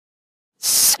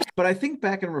But I think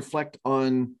back and reflect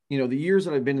on, the years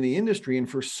that I've been in the industry, and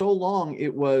for so long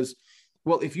it was,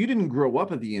 well, if you didn't grow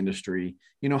up in the industry,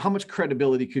 how much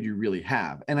credibility could you really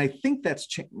have? And I think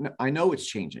I know it's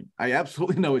changing. I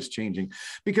absolutely know it's changing,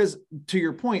 because to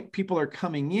your point, people are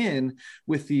coming in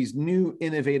with these new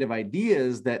innovative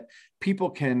ideas that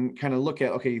people can kind of look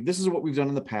at. Okay, this is what we've done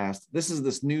in the past. This is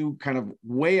this new kind of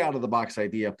way out of the box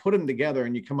idea, put them together,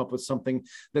 and you come up with something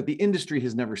that the industry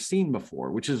has never seen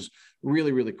before, which is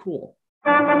really, really cool.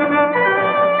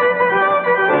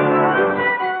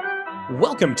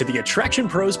 Welcome to the Attraction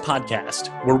Pros podcast,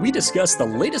 where we discuss the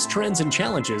latest trends and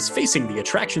challenges facing the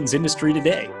attractions industry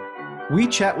today. We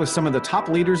chat with some of the top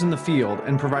leaders in the field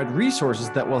and provide resources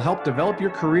that will help develop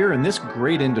your career in this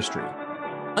great industry.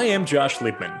 I am Josh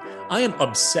Liebman. I am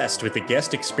obsessed with the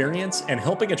guest experience and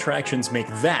helping attractions make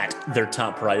that their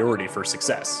top priority for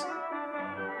success.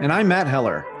 And I'm Matt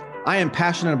Heller. I am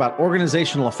passionate about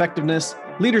organizational effectiveness,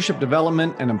 leadership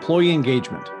development, and employee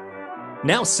engagement.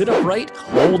 Now sit upright,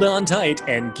 hold on tight,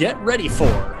 and get ready for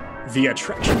the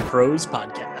Attraction Pros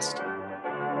podcast.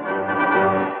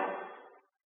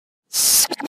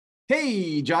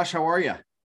 Hey, Josh, how are you?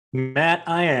 Matt,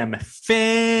 I am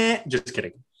just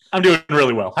kidding. I'm doing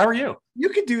really well. How are you? You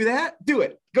could do that. Do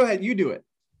it. Go ahead. You do it.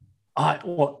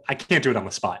 Well, I can't do it on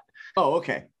the spot. Oh,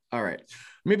 okay. All right.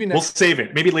 Maybe next. We'll save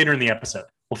it. Maybe later in the episode.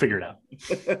 We'll figure it out.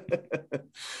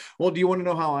 Well, do you want to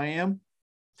know how I am?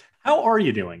 How are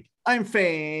you doing? I'm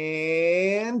fantastic.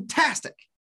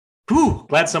 Whew,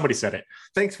 glad somebody said it.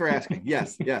 Thanks for asking.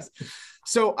 Yes.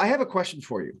 So I have a question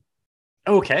for you.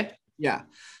 Okay. Yeah.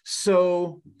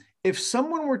 So if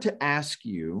someone were to ask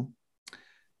you,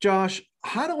 Josh,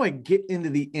 how do I get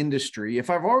into the industry if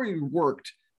I've already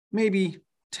worked maybe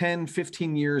 10,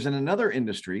 15 years in another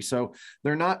industry? So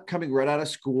they're not coming right out of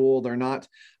school. They're not,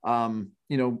 in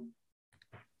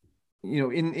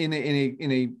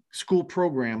a school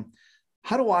program.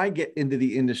 How do I get into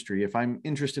the industry if I'm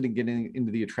interested in getting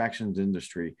into the attractions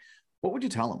industry? What would you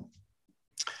tell them?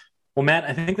 Well, Matt,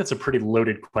 I think that's a pretty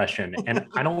loaded question. And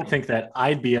I don't think that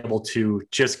I'd be able to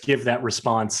just give that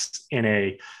response in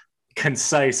a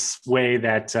concise way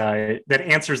that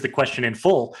answers the question in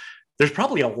full. There's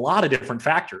probably a lot of different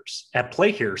factors at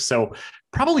play here. So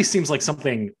probably seems like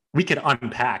something we could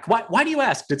unpack. Why do you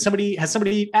ask? Has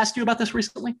somebody asked you about this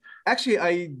recently? Actually,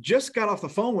 I just got off the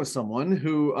phone with someone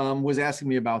who was asking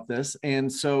me about this. And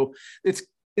so it's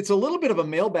a little bit of a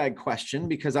mailbag question,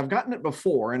 because I've gotten it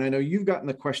before, and I know you've gotten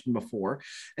the question before.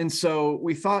 And so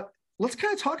we thought, let's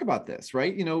kind of talk about this,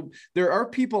 right? There are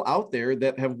people out there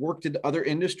that have worked in other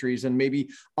industries and maybe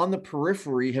on the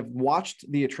periphery have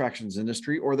watched the attractions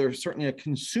industry, or they're certainly a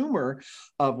consumer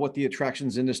of what the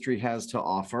attractions industry has to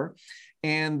offer.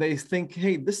 And they think,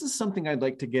 hey, this is something I'd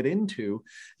like to get into.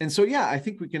 And so, yeah, I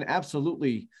think we can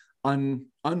absolutely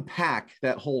unpack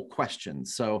that whole question.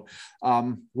 So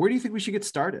where do you think we should get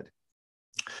started?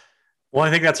 Well, I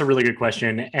think that's a really good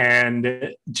question.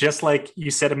 And just like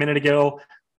you said a minute ago,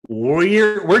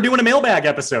 we're doing a mailbag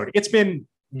episode. It's been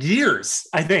years,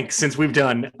 I think, since we've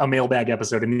done a mailbag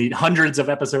episode. In the hundreds of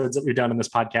episodes that we've done in this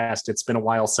podcast, it's been a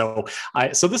while. So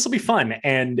this will be fun.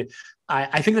 And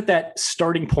I think that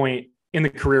starting point in the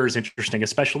career is interesting,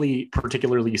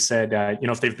 particularly you said,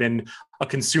 if they've been a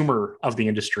consumer of the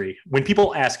industry. When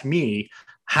people ask me,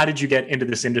 how did you get into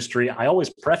this industry? I always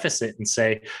preface it and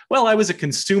say, well, I was a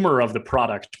consumer of the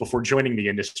product before joining the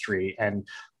industry. And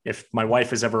if my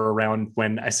wife is ever around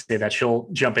when I say that, she'll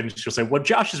jump in and she'll say, what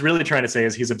Josh is really trying to say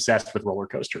is he's obsessed with roller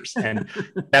coasters. And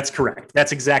that's correct.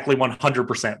 That's exactly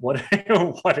 100% what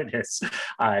it is.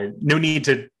 No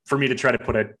need for me to try to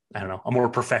put a more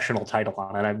professional title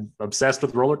on it. I'm obsessed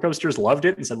with roller coasters, loved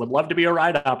it, and said, would love to be a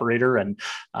ride operator, and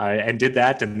did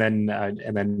that. And then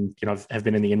have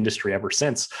been in the industry ever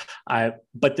since.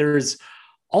 But there's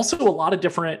also a lot of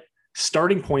different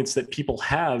starting points that people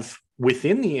have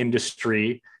within the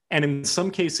industry. And in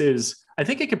some cases, I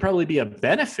think it could probably be a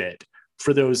benefit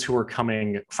for those who are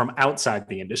coming from outside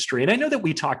the industry. And I know that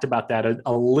we talked about that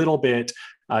a little bit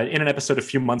in an episode a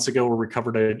few months ago, where we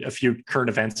covered a few current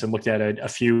events and looked at a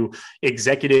few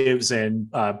executives and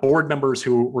board members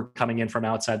who were coming in from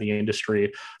outside the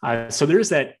industry. So there's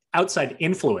that outside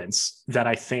influence that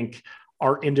I think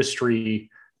our industry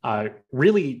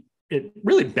really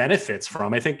benefits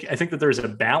from. I think that there's a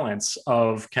balance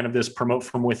of kind of this promote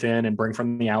from within and bring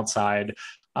from the outside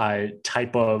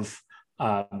type of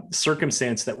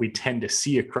circumstance that we tend to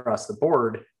see across the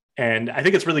board. And I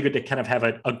think it's really good to kind of have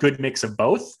a good mix of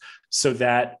both, so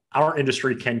that our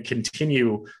industry can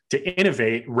continue to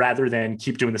innovate rather than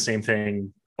keep doing the same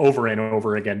thing over and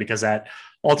over again, because that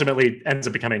ultimately ends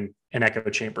up becoming an echo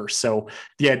chamber. So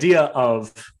the idea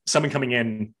of someone coming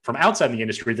in from outside the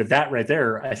industry, that right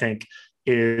there, I think,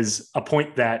 is a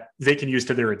point that they can use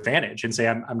to their advantage and say,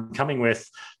 I'm coming with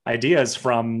ideas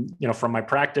from my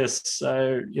practice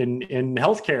in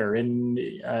healthcare,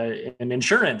 in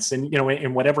insurance, and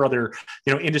in whatever other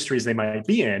industries they might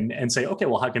be in, and say, okay,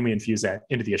 well, how can we infuse that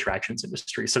into the attractions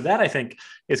industry? So that, I think,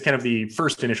 is kind of the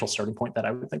first initial starting point that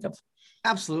I would think of.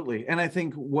 Absolutely. And I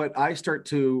think what I start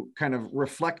to kind of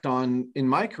reflect on in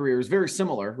my career is very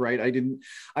similar, right?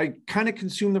 I kind of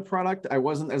consumed the product. I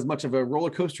wasn't as much of a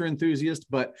roller coaster enthusiast,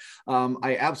 but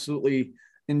I absolutely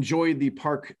enjoyed the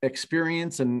park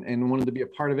experience and wanted to be a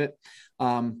part of it.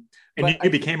 And you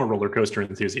became a roller coaster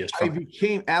enthusiast. I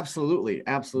became, absolutely.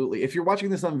 If you're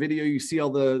watching this on video, you see all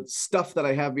the stuff that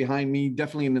I have behind me,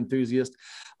 definitely an enthusiast.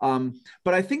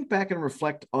 But I think back and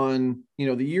reflect on,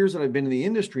 the years that I've been in the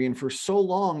industry. And for so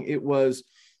long, it was,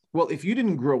 well, if you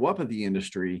didn't grow up in the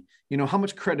industry, how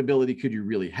much credibility could you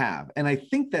really have? And I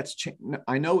think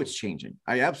I know it's changing.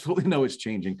 I absolutely know it's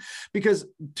changing, because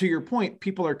to your point,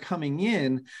 people are coming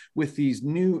in with these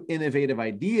new innovative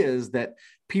ideas that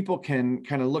people can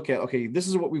kind of look at. Okay, this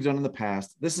is what we've done in the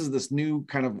past. This is this new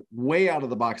kind of way out of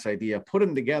the box idea, put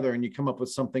them together, and you come up with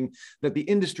something that the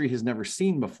industry has never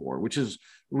seen before, which is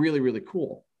really, really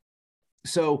cool.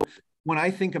 So when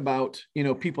I think about,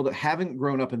 people that haven't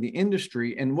grown up in the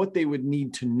industry and what they would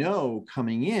need to know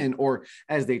coming in, or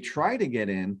as they try to get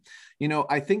in,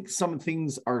 I think some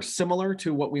things are similar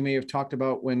to what we may have talked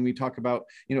about when we talk about,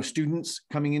 students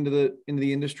coming into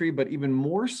the industry, but even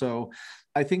more so,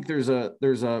 I think there's a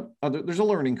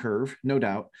learning curve, no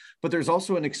doubt, but there's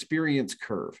also an experience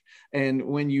curve. And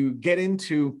when you get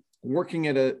into working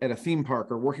at a theme park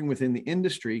or working within the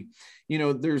industry,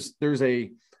 there's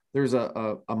a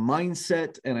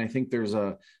mindset, and I think there's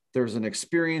an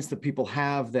experience that people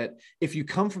have that if you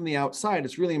come from the outside,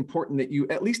 it's really important that you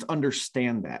at least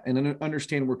understand that and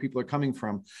understand where people are coming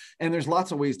from. And there's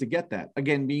lots of ways to get that.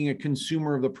 Again, being a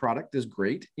consumer of the product is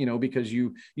great, because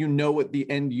you know what the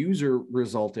end user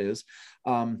result is.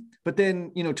 But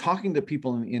then, talking to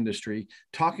people in the industry,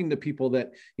 talking to people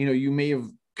that, you may have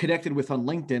connected with on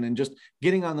LinkedIn, and just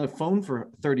getting on the phone for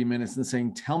 30 minutes and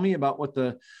saying, tell me about what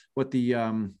the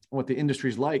industry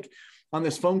is like. On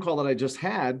this phone call that I just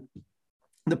had,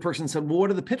 the person said, well,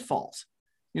 what are the pitfalls?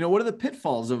 What are the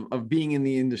pitfalls of being in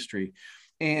the industry?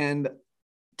 And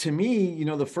to me,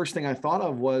 the first thing I thought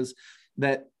of was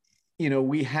that,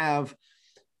 we have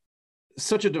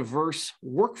such a diverse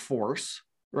workforce,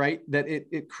 right? That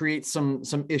it creates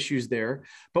some issues there,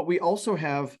 but we also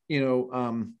have,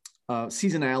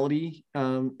 seasonality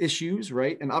issues,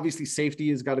 right? And obviously safety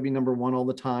has got to be number one all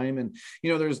the time. And,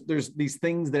 there's these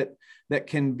things that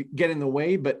can get in the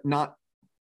way, but not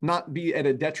be at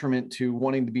a detriment to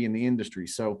wanting to be in the industry.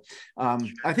 So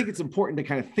I think it's important to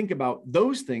kind of think about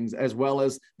those things as well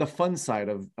as the fun side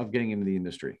of getting into the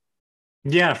industry.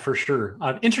 Yeah, for sure.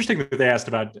 Interesting that they asked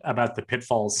about the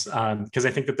pitfalls, because I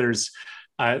think that there's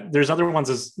other ones,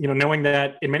 as knowing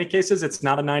that in many cases it's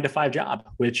not a 9-to-5 job,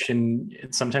 which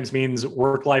it sometimes means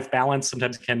work-life balance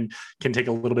sometimes can take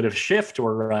a little bit of shift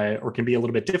or can be a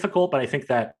little bit difficult. But I think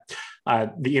that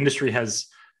the industry has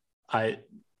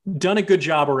done a good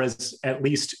job, or has at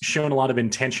least shown a lot of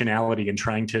intentionality in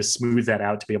trying to smooth that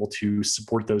out to be able to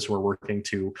support those who are working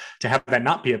to have that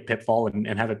not be a pitfall and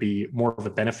have it be more of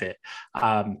a benefit.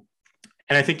 And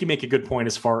I think you make a good point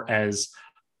as far as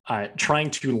trying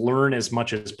to learn as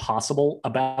much as possible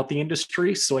about the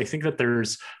industry. So I think that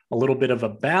there's a little bit of a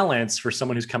balance for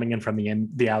someone who's coming in from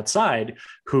the outside,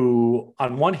 who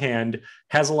on one hand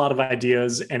has a lot of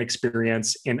ideas and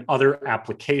experience in other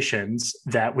applications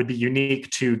that would be unique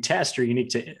to test or unique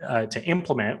to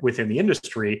implement within the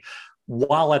industry,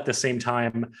 while at the same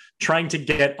time trying to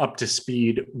get up to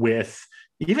speed with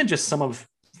even just some of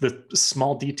the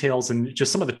small details and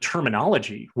just some of the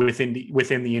terminology within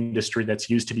the industry that's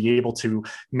used to be able to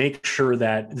make sure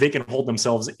that they can hold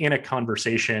themselves in a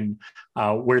conversation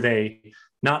where they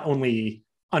not only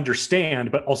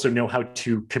understand, but also know how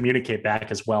to communicate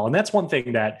back as well. And that's one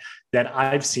thing that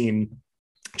I've seen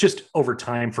just over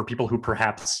time for people who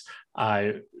perhaps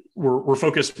were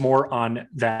focused more on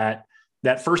that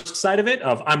first side of it,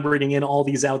 of I'm bringing in all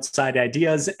these outside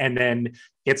ideas, and then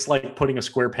it's like putting a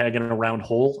square peg in a round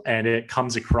hole, and it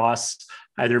comes across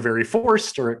either very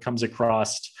forced, or it comes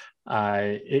across,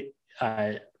 I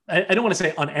don't want to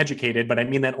say uneducated, but I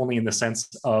mean that only in the sense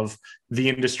of the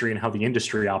industry and how the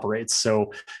industry operates.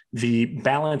 So the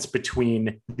balance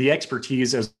between the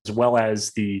expertise as well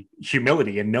as the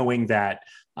humility, and knowing that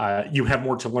you have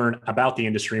more to learn about the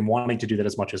industry and wanting to do that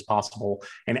as much as possible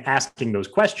and asking those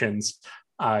questions,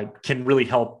 can really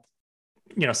help,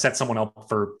 set someone up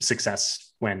for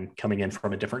success when coming in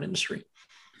from a different industry.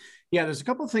 Yeah, there's a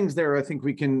couple of things there I think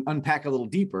we can unpack a little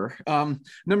deeper.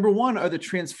 Number one are the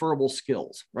transferable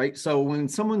skills, right? So when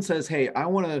someone says, hey, I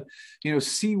want to,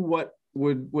 see what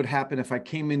would happen if I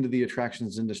came into the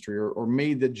attractions industry or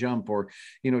made the jump or,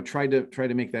 tried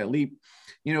to make that leap,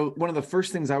 one of the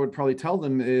first things I would probably tell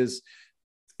them is,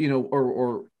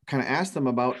 or kind of ask them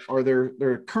about are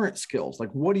their current skills.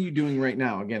 Like, what are you doing right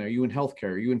now? Again, are you in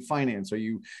healthcare? Are you in finance? Are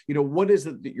you, what is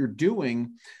it that you're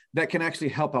doing that can actually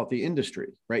help out the industry,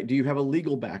 right? Do you have a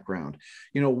legal background?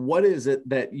 What is it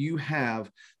that you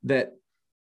have that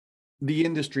the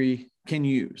industry can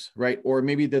use, right? Or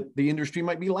maybe that the industry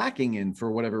might be lacking in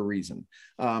for whatever reason.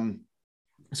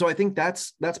 So I think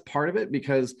that's part of it,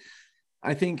 because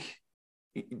I think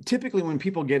typically when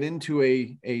people get into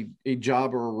a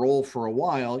job or a role for a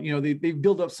while, they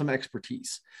build up some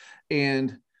expertise.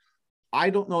 And I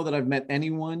don't know that I've met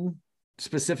anyone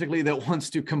specifically that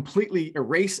wants to completely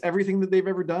erase everything that they've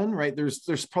ever done, right?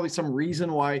 There's probably some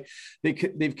reason why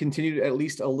they've continued at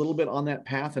least a little bit on that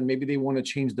path, and maybe they want to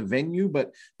change the venue,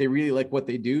 but they really like what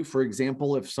they do. For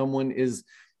example, if someone is,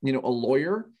 a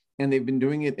lawyer and they've been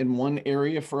doing it in one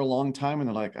area for a long time, and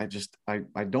they're like,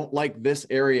 I don't like this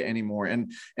area anymore,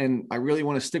 and I really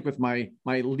want to stick with my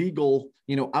legal,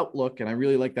 outlook, and I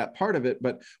really like that part of it,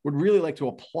 but would really like to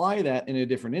apply that in a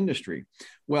different industry.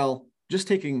 Well, just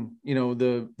taking,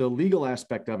 the legal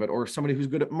aspect of it, or somebody who's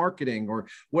good at marketing or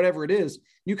whatever it is,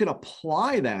 you can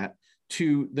apply that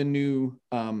to the new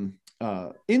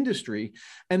industry.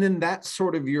 And then that's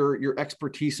sort of your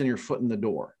expertise and your foot in the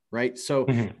door, right? So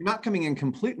you're not coming in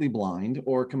completely blind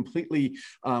or completely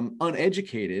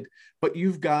uneducated, but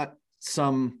you've got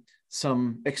some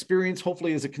experience,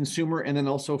 hopefully as a consumer, and then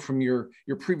also from your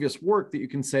previous work that you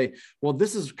can say, well,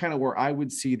 this is kind of where I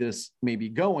would see this maybe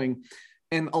going.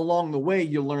 And along the way,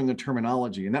 you'll learn the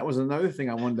terminology. And that was another thing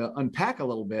I wanted to unpack a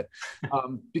little bit,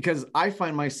 because I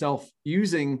find myself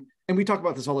using, and we talk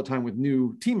about this all the time with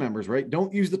new team members, right?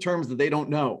 Don't use the terms that they don't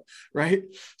know, right?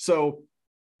 So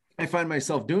I find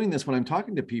myself doing this when I'm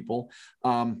talking to people,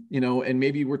 and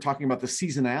maybe we're talking about the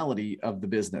seasonality of the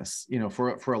business,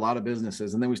 for a lot of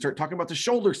businesses. And then we start talking about the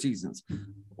shoulder seasons.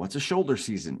 What's a shoulder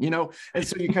season? And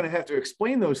so you kind of have to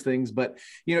explain those things. But,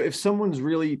 if someone's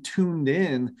really tuned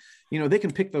in, they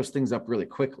can pick those things up really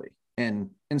quickly and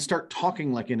start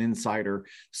talking like an insider,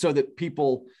 so that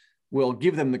people will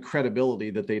give them the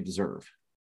credibility that they deserve.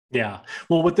 Yeah.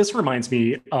 Well, what this reminds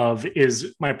me of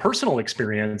is my personal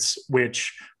experience,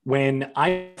 which when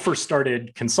I first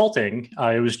started consulting,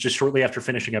 it was just shortly after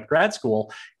finishing up grad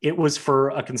school. It was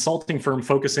for a consulting firm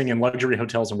focusing in luxury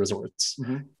hotels and resorts.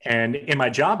 Mm-hmm. And in my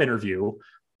job interview,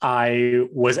 I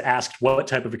was asked what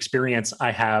type of experience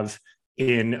I have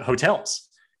in hotels.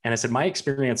 And I said, my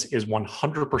experience is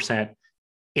 100%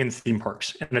 in theme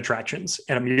parks and attractions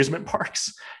and amusement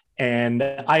parks. And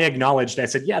I acknowledged, I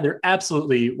said, yeah, there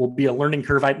absolutely will be a learning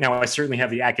curve. I certainly have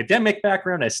the academic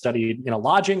background. I studied,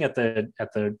 lodging at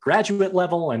the graduate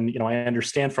level. And, I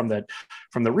understand from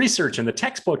the research and the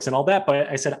textbooks and all that. But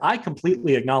I said, I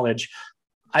completely acknowledge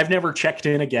I've never checked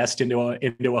in a guest into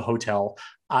a hotel.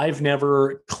 I've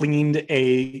never cleaned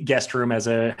a guest room as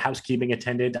a housekeeping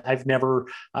attendant. I've never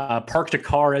parked a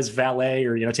car as valet,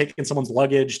 or taken someone's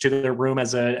luggage to their room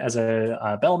as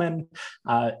a bellman.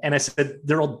 And I said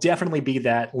there'll definitely be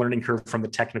that learning curve from the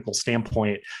technical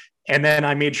standpoint. And then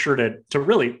I made sure to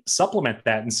really supplement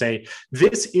that and say,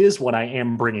 this is what I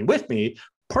am bringing with me.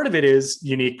 Part of it is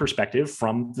unique perspective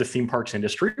from the theme parks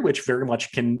industry, which very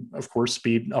much can, of course,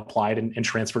 be applied and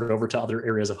transferred over to other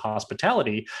areas of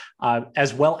hospitality,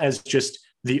 as well as just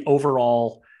the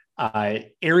overall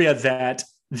area that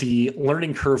the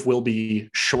learning curve will be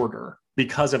shorter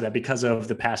because of that, because of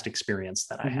the past experience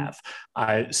that I have.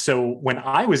 So when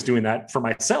I was doing that for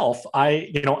myself, I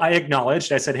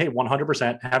acknowledged, I said, hey,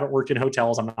 100% haven't worked in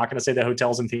hotels. I'm not going to say that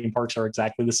hotels and theme parks are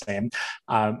exactly the same.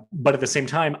 But at the same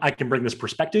time, I can bring this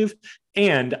perspective,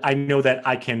 and I know that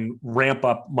I can ramp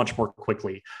up much more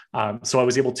quickly. So I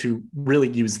was able to really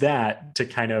use that to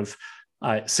kind of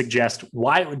suggest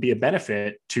why it would be a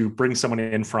benefit to bring someone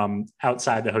in from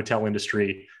outside the hotel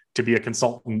industry to be a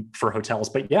consultant for hotels.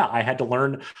 But yeah, I had to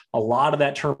learn a lot of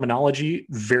that terminology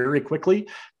very quickly.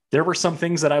 There were some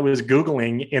things that I was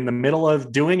Googling in the middle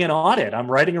of doing an audit.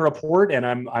 I'm writing a report and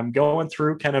I'm going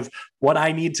through kind of what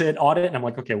I need to audit. And I'm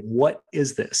like, okay, what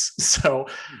is this? So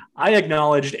I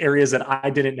acknowledged areas that I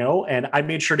didn't know, and I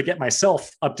made sure to get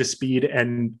myself up to speed,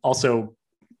 and also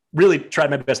really tried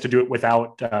my best to do it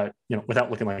without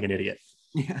looking like an idiot.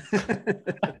 Yeah.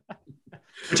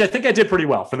 Which I think I did pretty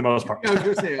well for the most part. Yeah, I was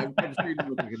going to say, I'm sure you didn't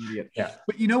look like an idiot. Yeah.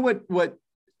 But you know what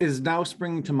is now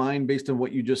springing to mind based on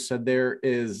what you just said there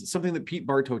is something that Pete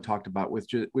Bartow talked about,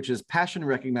 which is passion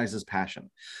recognizes passion.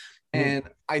 And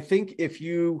I think if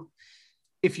you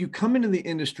come into the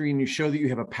industry and you show that you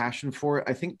have a passion for it,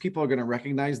 I think people are going to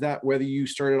recognize that, whether you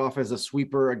started off as a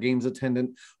sweeper, a games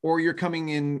attendant, or you're coming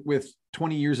in with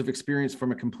 20 years of experience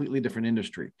from a completely different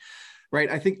industry. Right.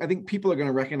 I think people are going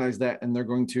to recognize that, and they're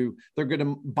going to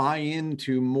buy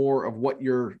into more of what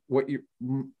you're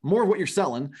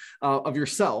selling of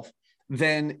yourself,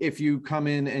 than if you come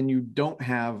in and you don't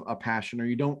have a passion, or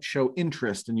you don't show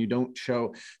interest, and you don't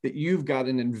show that you've got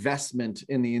an investment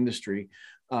in the industry.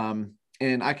 And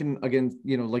I can, again,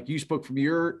 like you spoke from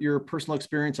your personal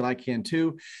experience, and I can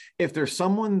too. If there's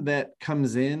someone that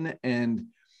comes in and,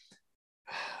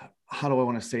 how do I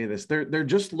want to say this? They're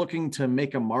just looking to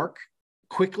make a mark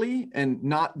quickly and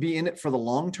not be in it for the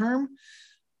long term,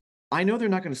 I know they're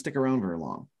not going to stick around very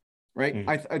long, right?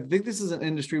 I think this is an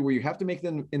industry where you have to make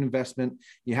an investment.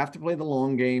 You have to play the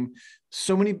long game.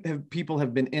 So many people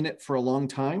have been in it for a long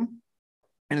time,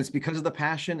 and it's because of the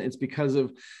passion. It's because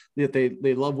of that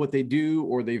they love what they do,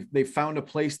 or they've found a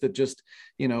place that just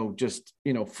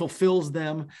fulfills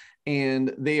them,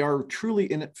 and they are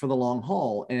truly in it for the long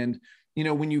haul. And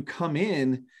when you come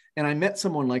in, and I met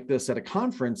someone like this at a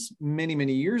conference many,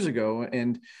 many years ago.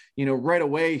 And, right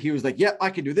away he was like, yeah, I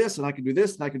could do this, and I could do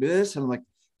this, and I could do this. And I'm like,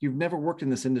 you've never worked in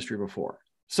this industry before.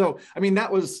 So, I mean, that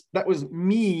was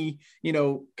me,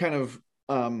 kind of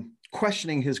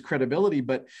questioning his credibility.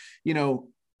 But,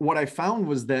 what I found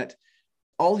was that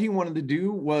all he wanted to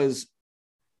do was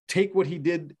take what he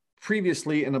did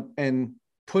previously and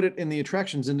put it in the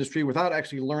attractions industry without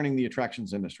actually learning the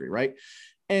attractions industry. Right.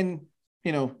 And,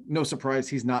 no surprise,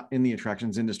 he's not in the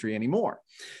attractions industry anymore.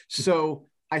 So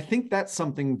I think that's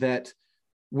something that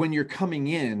when you're coming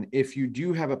in, if you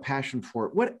do have a passion for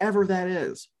it, whatever that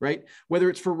is, right?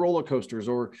 Whether it's for roller coasters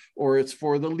or it's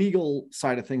for the legal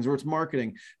side of things, or it's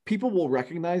marketing, people will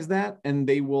recognize that, and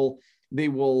they will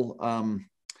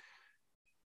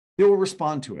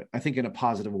respond to it, I think, in a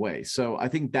positive way. So I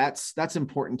think that's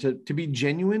important to be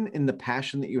genuine in the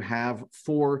passion that you have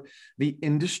for the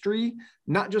industry,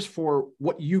 not just for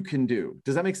what you can do.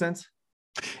 Does that make sense?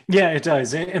 Yeah, it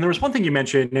does. And there was one thing you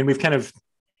mentioned, and we've kind of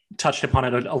touched upon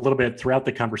it a little bit throughout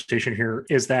the conversation here,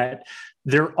 is that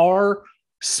there are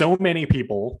so many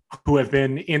people who have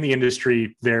been in the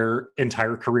industry their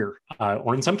entire career,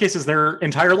 or in some cases their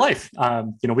entire life.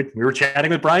 We were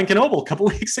chatting with Brian Knoebel a couple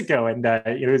of weeks ago, and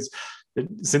it was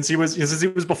since he was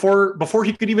before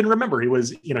he could even remember, he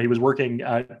was working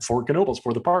for Knoebel's,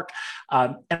 for the park,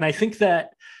 and I think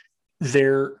that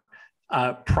there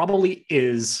probably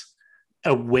is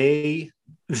a way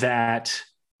that,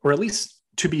 or at least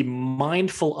to be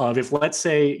mindful of, if let's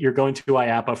say you're going to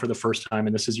IAAPA for the first time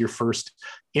and this is your first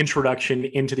introduction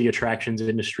into the attractions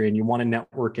industry, and you want to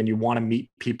network and you want to meet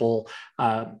people,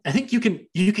 I think you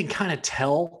can kind of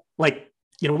tell, like,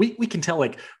 we can tell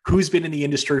like who's been in the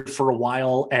industry for a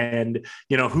while, and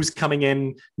who's coming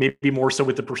in maybe more so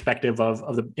with the perspective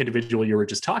of the individual you were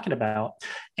just talking about.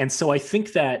 And so I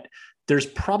think that there's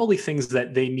probably things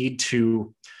that they need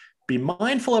to be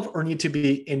mindful of, or need to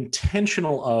be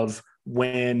intentional of,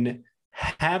 when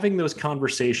having those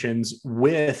conversations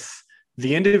with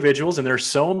the individuals. And there's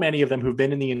so many of them who've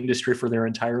been in the industry for their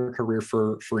entire career,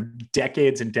 for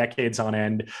decades and decades on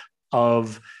end,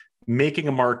 of making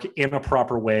a mark in a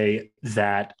proper way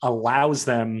that allows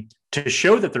them to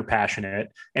show that they're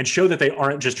passionate, and show that they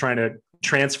aren't just trying to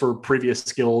transfer previous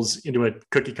skills into a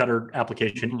cookie cutter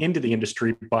application into the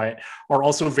industry, but are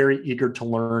also very eager to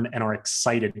learn and are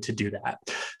excited to do that.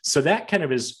 So that kind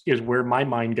of is where my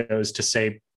mind goes to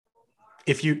say,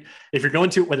 if you're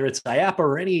going to, whether it's IAAPA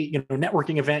or any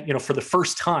networking event, for the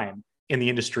first time in the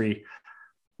industry,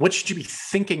 what should you be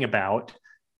thinking about,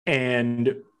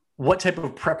 and what type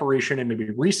of preparation and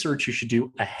maybe research you should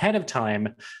do ahead of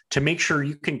time to make sure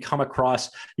you can come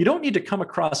across. You don't need to come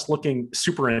across looking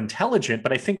super intelligent,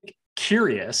 but I think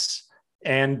curious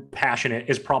and passionate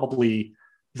is probably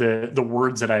the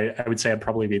words that I would say I'd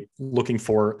probably be looking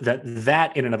for.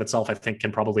 That in and of itself, I think,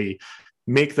 can probably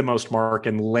make the most mark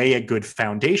and lay a good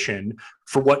foundation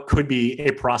for what could be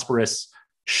a prosperous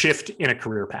shift in a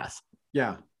career path.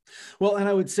 Yeah. Well, and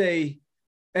I would say,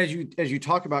 as you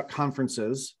talk about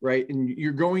conferences, right, and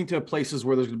you're going to places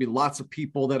where there's going to be lots of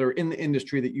people that are in the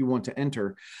industry that you want to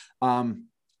enter,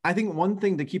 I think one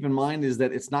thing to keep in mind is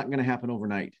that it's not going to happen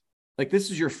overnight. Like,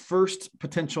 this is your first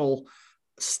potential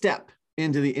step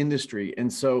into the industry.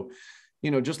 And so,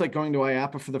 just like going to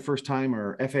IAAPA for the first time,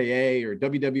 or FAA or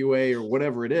WWA or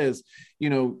whatever it is,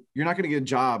 you're not going to get a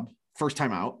job first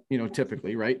time out,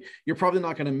 typically, right? You're probably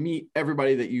not going to meet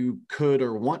everybody that you could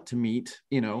or want to meet,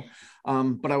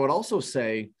 but I would also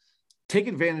say, take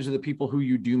advantage of the people who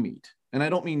you do meet. And I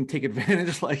don't mean take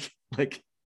advantage like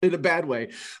in a bad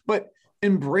way, but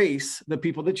embrace the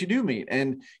people that you do meet.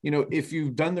 And, if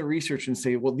you've done the research and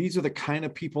say, well, these are the kind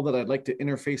of people that I'd like to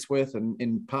interface with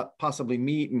and possibly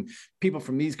meet, and people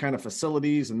from these kind of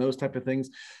facilities and those type of things,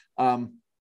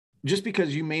 just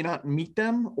because you may not meet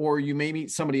them or you may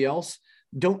meet somebody else,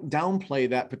 don't downplay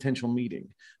that potential meeting.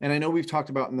 And I know we've talked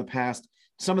about in the past,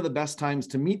 some of the best times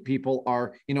to meet people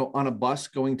are, on a bus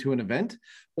going to an event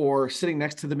or sitting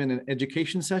next to them in an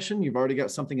education session. You've already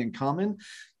got something in common.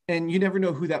 And you never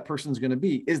know who that person's going to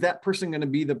be. Is that person going to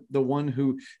be the one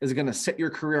who is going to set your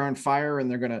career on fire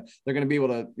and they're going to be able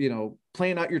to,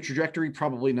 plan out your trajectory?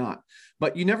 Probably not.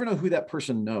 But you never know who that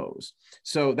person knows.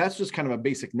 So that's just kind of a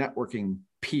basic networking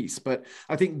piece. But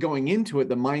I think going into it,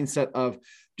 the mindset of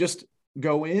just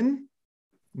go in,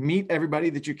 meet everybody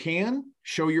that you can,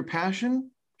 show your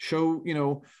passion, show,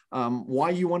 why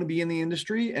you want to be in the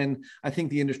industry. And I think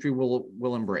the industry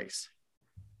will embrace.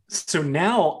 So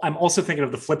now I'm also thinking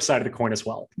of the flip side of the coin as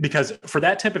well, because for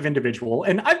that type of individual,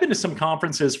 and I've been to some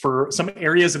conferences for some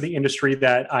areas of the industry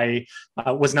that I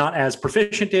was not as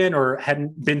proficient in or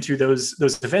hadn't been to those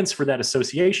events for that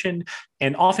association.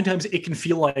 And oftentimes it can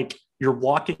feel like you're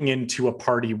walking into a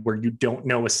party where you don't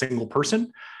know a single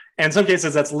person. And in some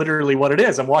cases, that's literally what it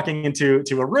is. I'm walking into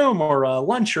a room or a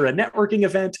lunch or a networking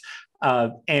event,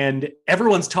 and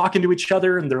everyone's talking to each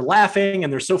other and they're laughing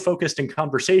and they're so focused in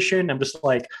conversation. I'm just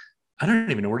like, I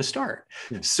don't even know where to start.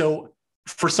 Yeah. So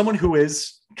for someone who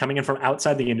is coming in from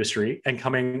outside the industry and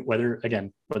coming, whether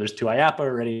it's to IAAPA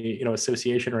or any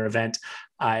association or event,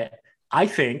 I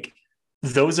think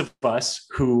those of us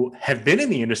who have been in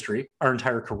the industry our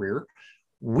entire career,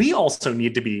 we also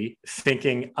need to be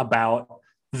thinking about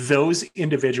those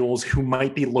individuals who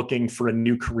might be looking for a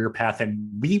new career path, and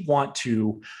we want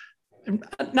to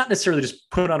not necessarily just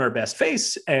put on our best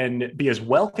face and be as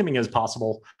welcoming as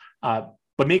possible,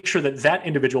 but make sure that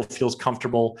individual feels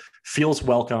comfortable, feels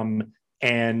welcome.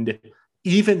 And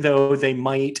even though they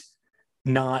might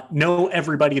not know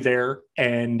everybody there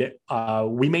and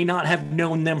we may not have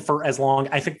known them for as long,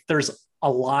 I think there's a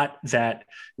lot that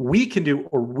we can do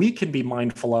or we can be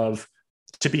mindful of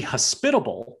to be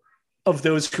hospitable of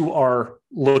those who are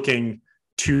looking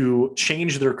to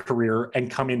change their career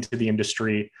and come into the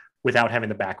industry without having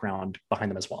the background behind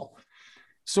them as well.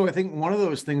 So I think one of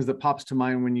those things that pops to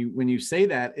mind when you say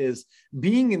that is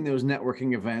being in those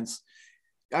networking events.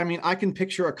 I mean, I can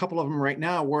picture a couple of them right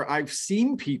now where I've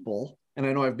seen people, and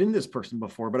I know I've been this person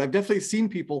before, but I've definitely seen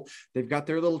people, they've got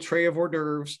their little tray of hors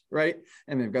d'oeuvres, right?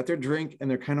 And they've got their drink and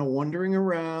they're kind of wandering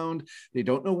around. They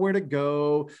don't know where to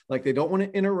go. Like they don't want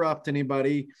to interrupt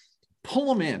anybody.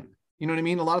 Pull them in. You know what I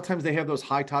mean? A lot of times they have those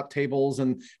high top tables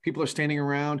and people are standing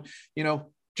around,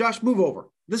 Josh, move over.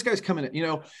 This guy's coming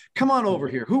in, come on over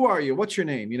here. Who are you? What's your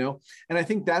name? And I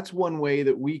think that's one way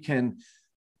that we can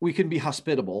be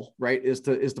hospitable, right? Is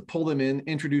to pull them in,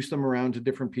 introduce them around to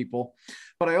different people.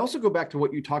 But I also go back to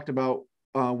what you talked about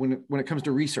when it comes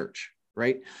to research,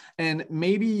 right? And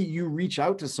maybe you reach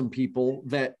out to some people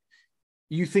that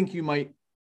you think you might,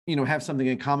 have something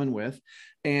in common with,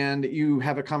 and you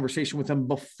have a conversation with them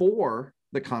before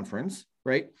the conference,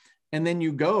 right? And then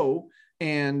you go,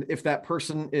 and if that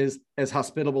person is as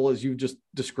hospitable as you just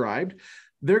described,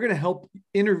 they're going to help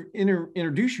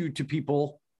introduce you to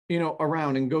people,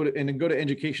 around and go to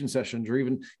education sessions, or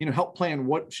even, help plan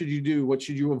what should you do, what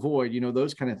should you avoid,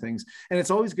 those kind of things. And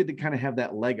it's always good to kind of have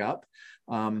that leg up.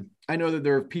 I know that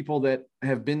there are people that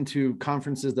have been to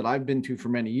conferences that I've been to for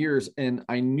many years, and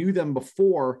I knew them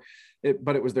before,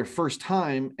 but it was their first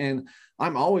time. And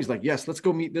I'm always like, yes, let's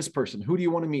go meet this person. Who do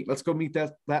you want to meet? Let's go meet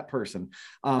that person.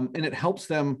 And it helps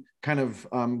them kind of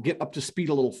get up to speed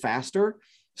a little faster.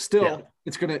 Still, yeah.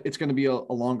 It's gonna be a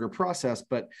longer process,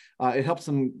 but it helps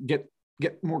them get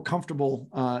more comfortable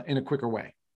in a quicker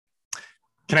way.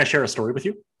 Can I share a story with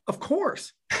you? Of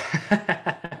course.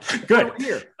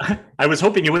 Good. I was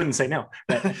hoping you wouldn't say no.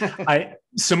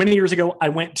 So many years ago, I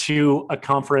went to a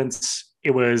conference.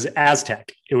 It was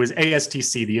Aztec. It was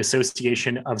ASTC, the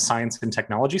Association of Science and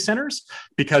Technology Centers,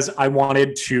 because I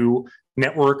wanted to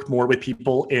network more with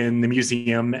people in the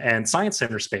museum and science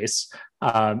center space.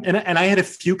 And I had a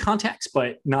few contacts,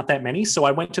 but not that many. So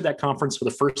I went to that conference for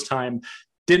the first time,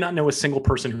 did not know a single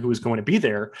person who was going to be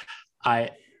there.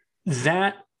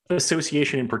 That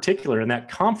association in particular, and that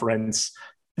conference,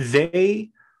 they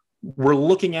were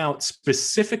looking out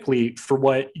specifically for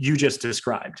what you just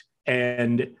described,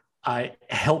 and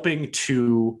helping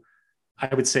to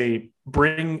I would say,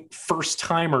 bring first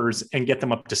timers and get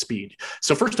them up to speed.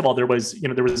 So first of all, there was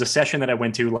a session that I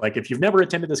went to, like, if you've never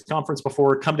attended this conference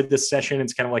before, come to this session.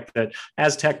 It's kind of like the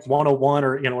Aztec 101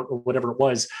 or whatever it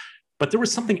was. But there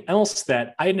was something else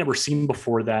that I had never seen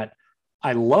before that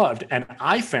I loved and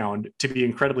I found to be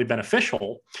incredibly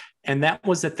beneficial. And that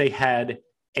was that they had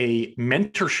a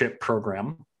mentorship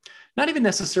program. Not even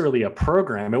necessarily a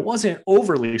program. It wasn't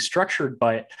overly structured,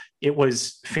 but it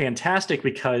was fantastic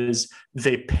because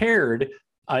they paired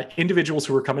individuals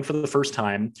who were coming for the first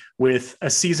time with a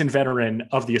seasoned veteran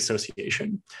of the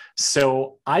association.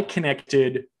 So I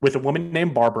connected with a woman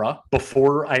named Barbara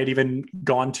before I had even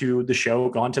gone to the show,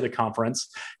 gone to the conference.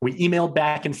 We emailed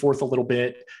back and forth a little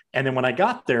bit. And then when I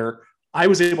got there, I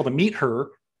was able to meet her.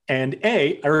 And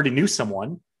A, I already knew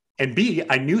someone. And B,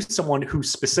 I knew someone who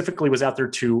specifically was out there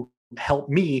to help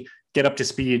me get up to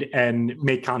speed and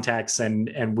make contacts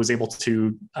and was able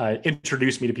to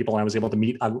introduce me to people. And I was able to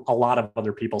meet a lot of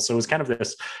other people. So it was kind of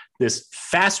this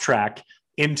fast track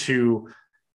into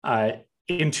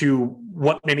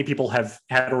what many people have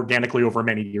had organically over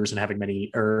many years and having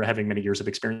many years of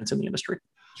experience in the industry.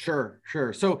 Sure.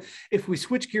 So if we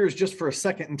switch gears just for a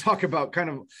second and talk about kind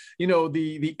of,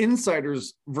 the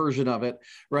insider's version of it,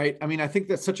 right? I mean, I think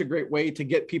that's such a great way to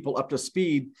get people up to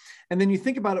speed. And then you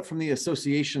think about it from the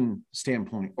association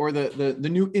standpoint or the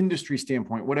new industry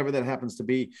standpoint, whatever that happens to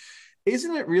be.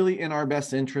 Isn't it really in our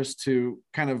best interest to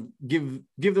kind of give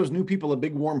those new people a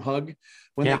big warm hug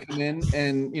when they come in,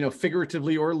 and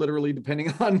figuratively or literally,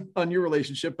 depending on your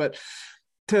relationship, but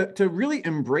to really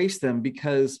embrace them?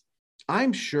 Because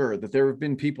I'm sure that there have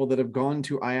been people that have gone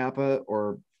to IAAPA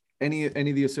or any of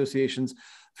the associations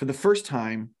for the first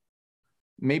time.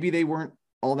 Maybe they weren't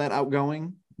all that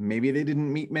outgoing. Maybe they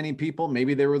didn't meet many people.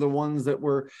 Maybe they were the ones that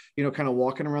were, kind of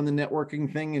walking around the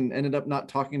networking thing and ended up not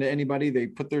talking to anybody. They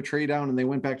put their tray down and they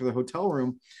went back to the hotel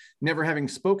room, never having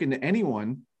spoken to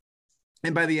anyone.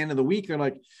 And by the end of the week, they're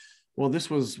like, well, this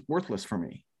was worthless for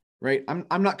me, right?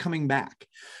 I'm not coming back.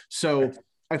 So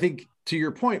I think, to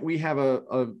your point, we have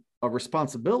a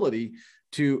responsibility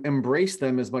to embrace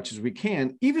them as much as we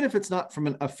can, even if it's not from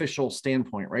an official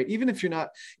standpoint, right? Even if you're not,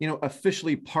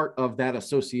 officially part of that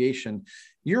association,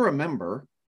 you're a member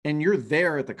and you're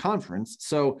there at the conference.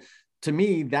 So to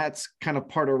me, that's kind of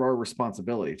part of our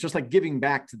responsibility. It's just like giving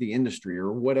back to the industry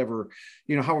or whatever,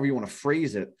 however you want to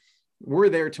phrase it. We're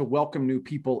there to welcome new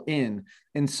people in.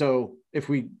 And so if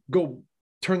we go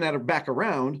turn that back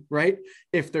around, right?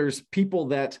 If there's people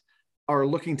that are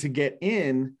looking to get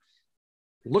in,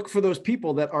 look for those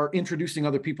people that are introducing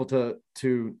other people to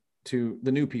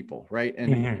the new people, right?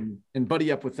 And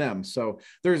buddy up with them. So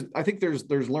I think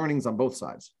there's learnings on both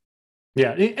sides.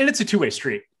 Yeah, and it's a two-way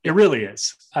street. It really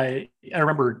is. I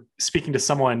remember speaking to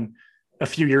someone a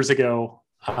few years ago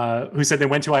who said they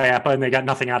went to IAAPA and they got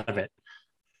nothing out of it.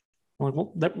 I'm like,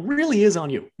 well, that really is on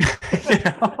you.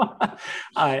 At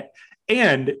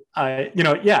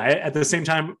the same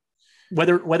time,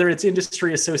 whether it's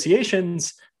industry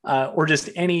associations or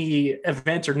just any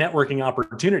event or networking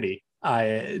opportunity,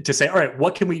 to say, all right,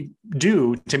 what can we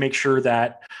do to make sure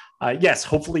that, yes,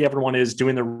 hopefully everyone is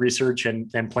doing the research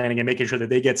and planning and making sure that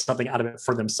they get something out of it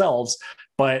for themselves,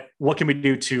 but what can we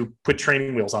do to put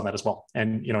training wheels on that as well?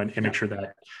 And make sure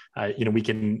that,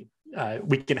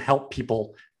 we can help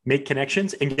people make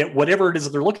connections and get whatever it is that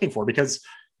they're looking for, because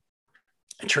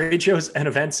trade shows and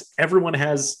events, everyone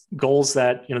has goals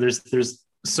that, there's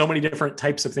so many different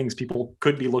types of things people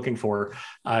could be looking for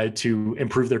to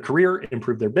improve their career,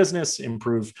 improve their business,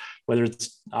 improve whether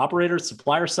it's operator,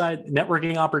 supplier side,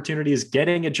 networking opportunities,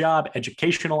 getting a job,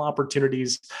 educational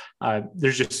opportunities.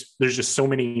 There's just so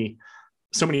many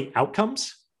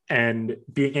outcomes, and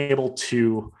being able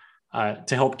to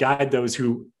help guide those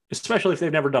who, especially if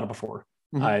they've never done it before,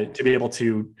 to be able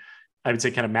to, I would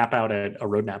say, kind of map out a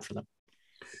roadmap for them.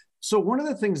 So one of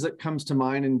the things that comes to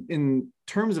mind in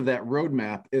terms of that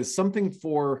roadmap is something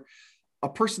for a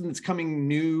person that's coming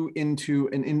new into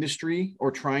an industry or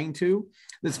trying to,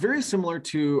 that's very similar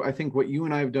to, I think, what you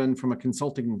and I have done from a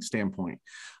consulting standpoint.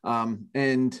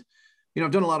 And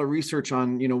I've done a lot of research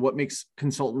on, what makes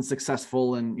consultants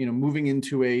successful and, moving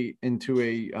into a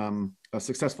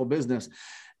successful business.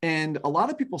 And a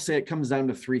lot of people say it comes down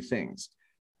to three things.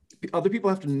 Other people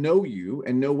have to know you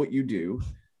and know what you do.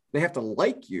 They have to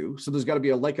like you. So there's got to be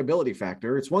a likability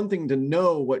factor. It's one thing to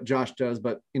know what Josh does,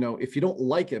 but if you don't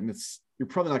like him, you're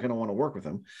probably not going to want to work with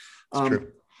him.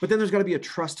 True. But then there's got to be a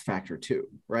trust factor too,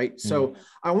 right? So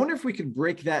I wonder if we could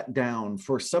break that down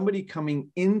for somebody coming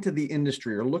into the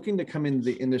industry or looking to come into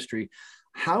the industry.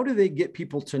 How do they get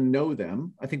people to know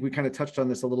them? I think we kind of touched on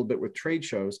this a little bit with trade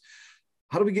shows.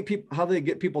 How do they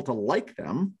get people to like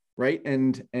them, right?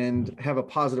 And have a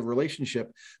positive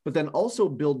relationship, but then also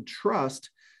build trust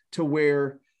to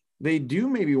where they do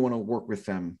maybe want to work with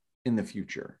them in the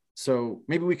future. So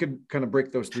maybe we could kind of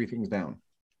break those three things down.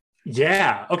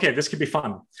 Yeah. Okay. This could be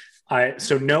fun.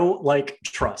 So know, like,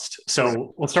 trust.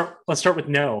 So let's start with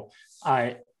know.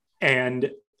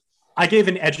 And I gave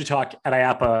an EduTalk at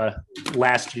IAPA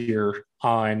last year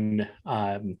on,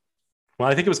 well,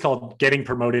 I think it was called Getting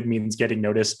Promoted Means Getting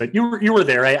Noticed, but you were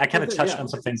there. I kind of touched on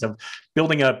some things of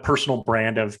building a personal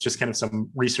brand, of just kind of some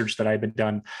research that I've been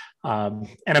done. And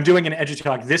I'm doing an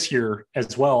EduTalk this year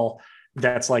as well.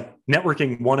 That's like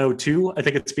Networking 102, I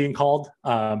think it's being called.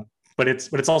 But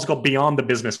it's also called Beyond the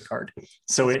Business Card.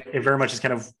 So it very much is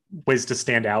kind of ways to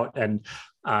stand out, and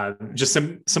just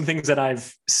some things that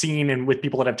I've seen and with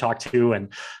people that I've talked to.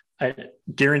 And I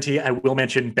guarantee I will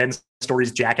mention Ben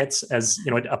Story's jackets as,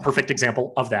 you know, a perfect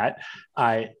example of that.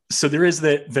 So there is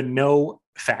the know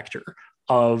factor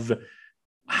of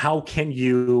how can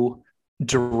you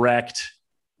direct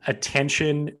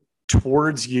attention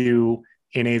towards you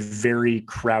in a very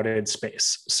crowded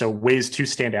space. So ways to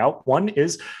stand out. One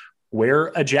is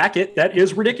wear a jacket that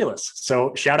is ridiculous.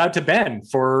 So shout out to Ben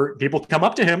for people come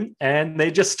up to him and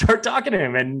they just start talking to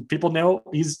him, and people know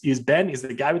he's Ben. He's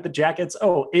the guy with the jackets.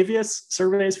 Oh, Avius,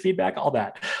 surveys, feedback, all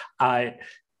that.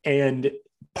 And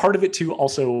part of it too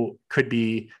also could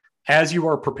be, as you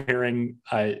are preparing,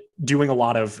 doing a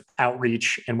lot of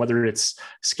outreach, and whether it's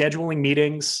scheduling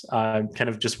meetings, kind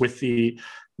of just with the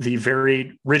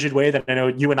very rigid way that I know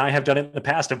you and I have done it in the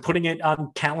past, of putting it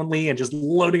on Calendly and just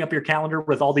loading up your calendar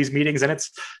with all these meetings. And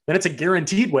then it's a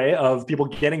guaranteed way of people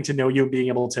getting to know you and being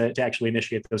able to actually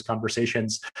initiate those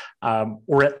conversations,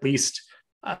 or at least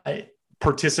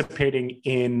participating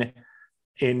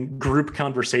in group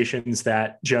conversations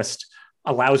that just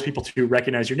allows people to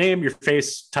recognize your name, your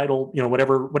face, title, you know,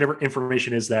 whatever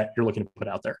information is that you're looking to put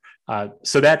out there.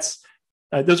 So that's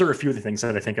those are a few of the things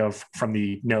that I think of from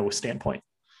the know standpoint.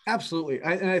 Absolutely.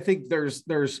 And I think there's,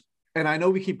 and I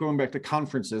know we keep going back to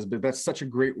conferences, but that's such a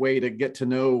great way to get to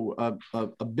know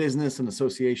a business, an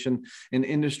association, an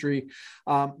industry.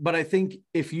 But I think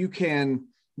if you can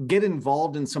get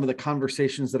involved in some of the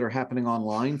conversations that are happening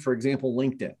online, for example,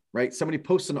 LinkedIn, right? Somebody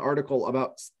posts an article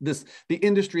about the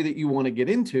industry that you want to get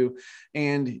into,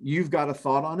 and you've got a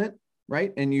thought on it,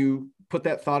 right? And you put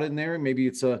that thought in there, and maybe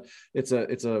it's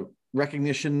a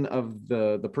recognition of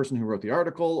the person who wrote the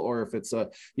article, or if it's a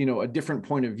different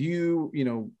point of view,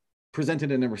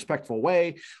 presented in a respectful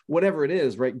way, whatever it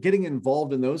is, right? Getting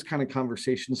involved in those kind of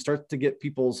conversations starts to get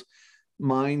people's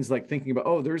minds like thinking about,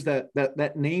 oh, there's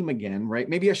that name again, right?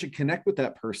 Maybe I should connect with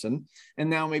that person. And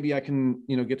now maybe I can,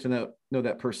 get to know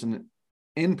that person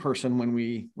in person when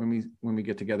we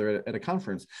get together at a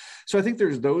conference. So I think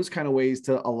there's those kind of ways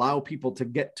to allow people to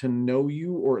get to know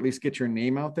you, or at least get your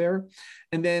name out there.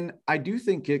 And then I do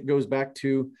think it goes back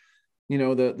to,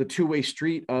 the two-way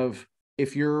street of,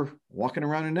 if you're walking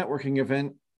around a networking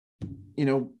event,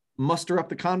 muster up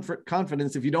the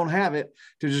confidence, if you don't have it,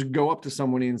 to just go up to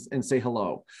somebody and say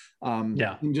hello.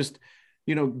 And just,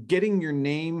 getting your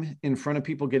name in front of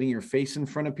people, getting your face in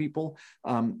front of people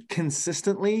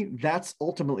consistently, that's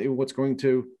ultimately what's going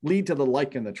to lead to the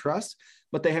like and the trust,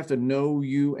 but they have to know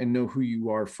you and know who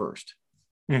you are first.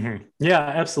 Mm-hmm. Yeah,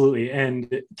 absolutely.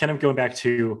 And kind of going back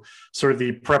to sort of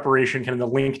the preparation, kind of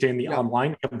the LinkedIn, the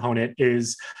online component,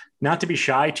 is not to be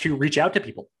shy to reach out to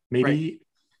people. Maybe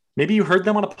you heard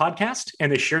them on a podcast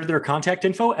and they shared their contact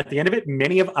info. At the end of it,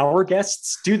 many of our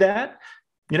guests do that.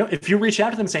 If you reach out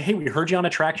to them and say, hey, we heard you on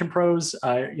Attraction Pros,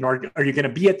 are you going to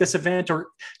be at this event? Or it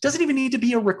doesn't even need to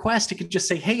be a request. You could just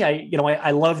say, hey,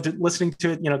 I loved listening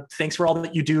to it. Thanks for all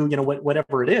that you do,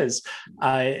 whatever it is.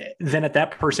 Then at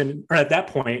that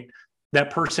point, that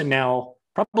person now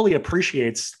probably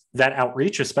appreciates that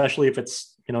outreach, especially if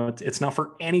it's, it's not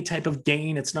for any type of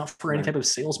gain. It's not for any type of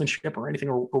salesmanship or anything,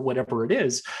 or whatever it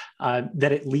is,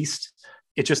 that at least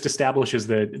it just establishes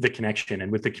the connection.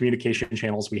 And with the communication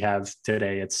channels we have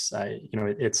today, it's,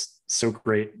 it's so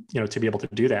great, to be able to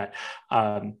do that.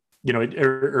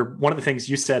 Or one of the things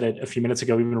you said a few minutes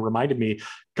ago even reminded me, a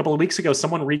couple of weeks ago,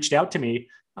 someone reached out to me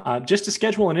just to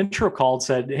schedule an intro call and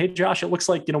said, hey, Josh, it looks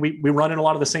like, we run in a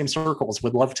lot of the same circles.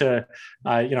 Would love to,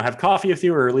 have coffee with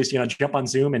you, or at least, jump on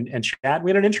Zoom and chat. We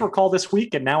had an intro call this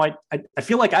week, and now I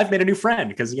feel like I've made a new friend,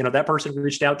 because, that person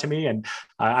reached out to me, and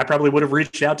I probably would have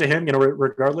reached out to him,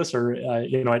 regardless, or,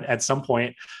 at some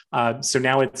point. So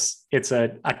now it's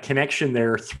a connection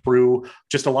there through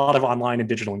just a lot of online and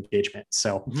digital engagement.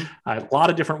 So a lot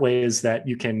of different ways that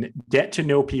you can get to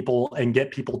know people and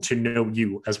get people to know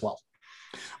you as well.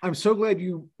 I'm so glad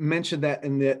you mentioned that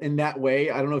in that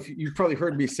way. I don't know if you've probably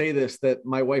heard me say this, that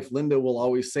my wife Linda will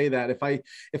always say that if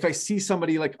I see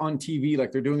somebody like on TV,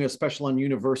 like they're doing a special on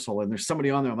Universal and there's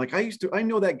somebody on there, I'm like, I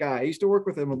know that guy. I used to work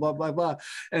with him and blah, blah, blah.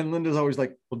 And Linda's always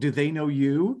like, well, do they know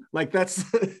you? Like that's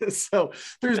so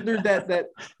there's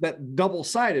that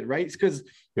double-sided, right? Because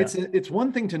it's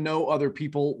one thing to know other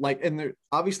people, like, and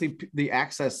obviously the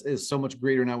access is so much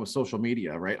greater now with social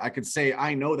media, right? I could say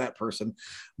I know that person,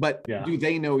 but do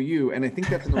they know you? And I think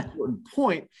that's an important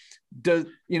point.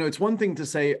 It's one thing to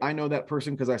say I know that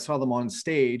person because I saw them on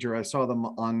stage or I saw them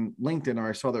on LinkedIn or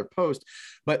I saw their post,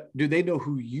 but do they know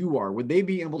who you are? Would they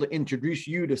be able to introduce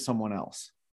you to someone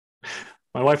else?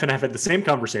 My wife and I have had the same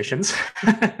conversations.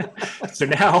 So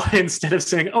now instead of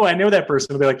saying, oh, I know that person,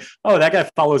 they'll be like, oh, that guy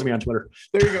follows me on Twitter.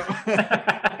 There you go.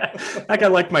 That guy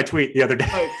liked my tweet the other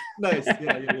day. Nice.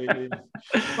 Yeah.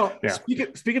 Well,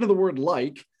 speaking of the word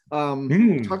like,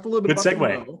 we talked a little bit about the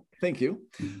no. Thank you.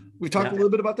 We talked a little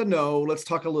bit about the no. Let's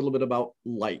talk a little bit about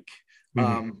like.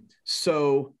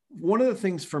 So one of the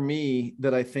things for me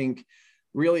that I think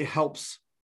really helps,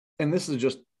 and this is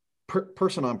just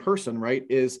person on person, right,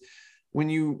 is when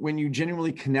you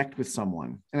genuinely connect with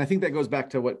someone. And I think that goes back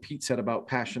to what Pete said about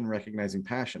passion, recognizing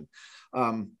passion.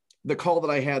 The call that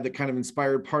I had that kind of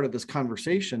inspired part of this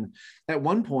conversation, at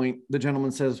one point, the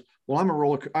gentleman says,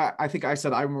 well, I think I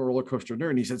said, I'm a roller coaster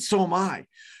nerd. And he said, so am I,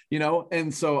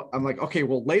 And so I'm like, okay,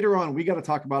 well, later on, we got to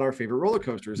talk about our favorite roller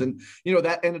coasters. And,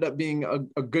 that ended up being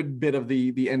a good bit of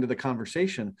the end of the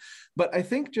conversation. But I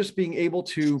think just being able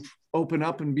to open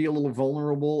up and be a little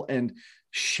vulnerable and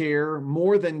share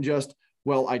more than just,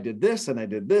 well, I did this and I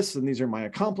did this, and these are my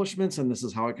accomplishments, and this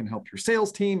is how I can help your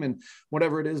sales team and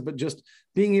whatever it is, but just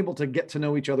being able to get to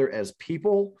know each other as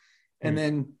people and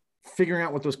then figuring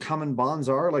out what those common bonds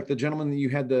are. Like the gentleman that you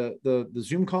had the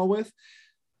Zoom call with,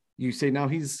 you say now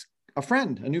he's a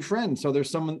new friend. So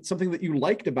there's something that you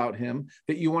liked about him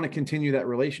that you want to continue that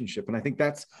relationship. And I think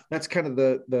that's kind of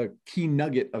the key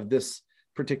nugget of this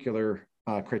particular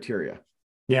criteria.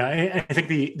 Yeah, I think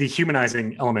the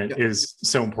humanizing element is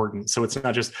so important. So it's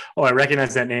not just, oh, I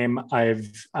recognize that name.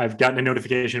 I've gotten a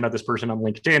notification about this person on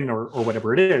LinkedIn or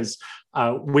whatever it is,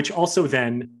 which also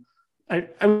then I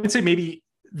would say maybe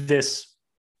this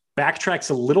backtracks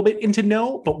a little bit into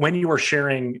no, but when you are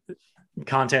sharing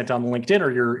content on LinkedIn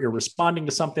or you're responding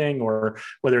to something, or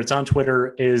whether it's on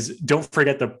Twitter, is don't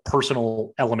forget the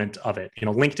personal element of it.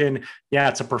 LinkedIn,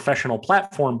 it's a professional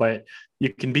platform, but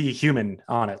you can be human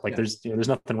on it. Like there's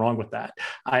nothing wrong with that.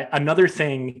 Another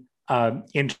thing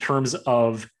in terms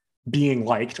of being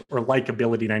liked or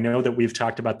likability, and I know that we've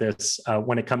talked about this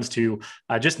when it comes to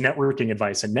just networking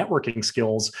advice and networking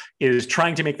skills, is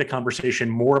trying to make the conversation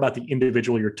more about the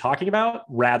individual you're talking about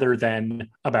rather than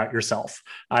about yourself.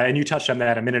 And you touched on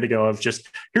that a minute ago of just,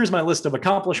 here's my list of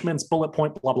accomplishments, bullet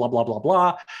point, blah, blah, blah, blah,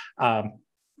 blah.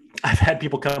 I've had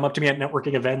people come up to me at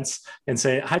networking events and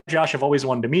say, hi, Josh, I've always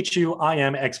wanted to meet you. I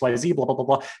am XYZ, blah, blah, blah,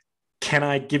 blah. Can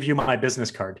I give you my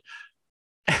business card?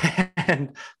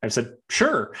 And I've said,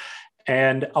 sure.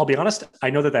 And I'll be honest,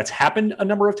 I know that that's happened a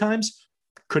number of times.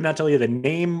 Could not tell you the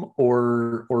name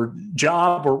or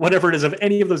job or whatever it is of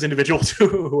any of those individuals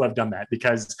who have done that,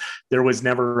 because there was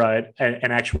never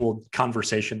an actual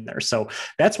conversation there. So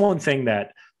that's one thing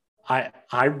that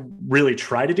I really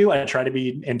try to do. I try to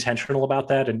be intentional about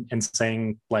that and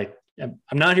saying, like, I'm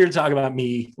not here to talk about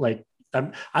me. Like,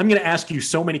 I'm going to ask you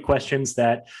so many questions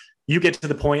that you get to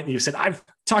the point that you said, I've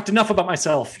talked enough about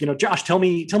myself. Josh, tell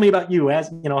me about you. As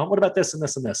what about this and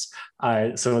this and this?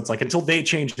 So it's like until they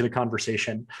change the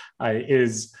conversation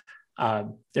it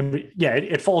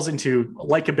falls into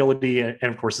likability,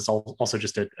 and of course, it's also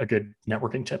just a good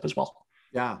networking tip as well.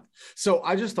 Yeah. So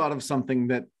I just thought of something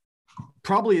that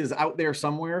probably is out there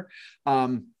somewhere.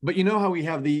 But how we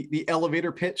have the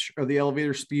elevator pitch or the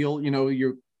elevator spiel,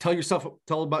 you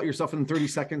tell about yourself in 30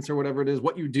 seconds or whatever it is,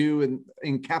 what you do, and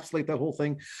encapsulate that whole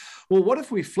thing. Well, what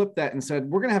if we flip that and said,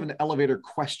 we're going to have an elevator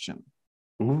question?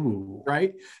 Ooh,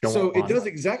 right. So it does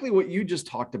exactly what you just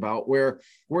talked about, where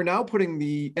we're now putting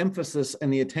the emphasis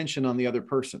and the attention on the other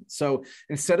person. So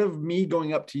instead of me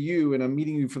going up to you and I'm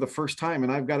meeting you for the first time,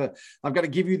 and I've got to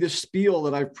give you this spiel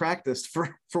that I've practiced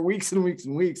for weeks and weeks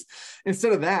and weeks,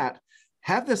 instead of that,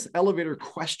 have this elevator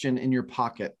question in your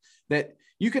pocket that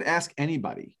you could ask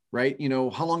anybody, right?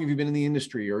 How long have you been in the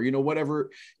industry, or,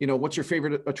 whatever, what's your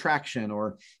favorite attraction,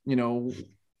 or,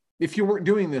 if you weren't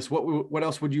doing this, what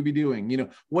else would you be doing?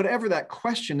 Whatever that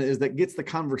question is that gets the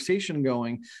conversation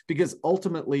going, because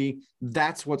ultimately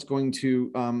that's what's going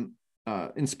to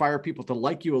inspire people to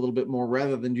like you a little bit more,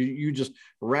 rather than you just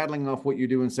rattling off what you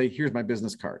do and say, here's my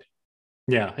business card.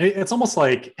 Yeah. It's almost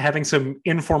like having some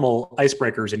informal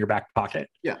icebreakers in your back pocket.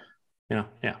 Yeah.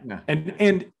 Yeah.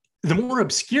 And the more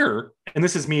obscure, and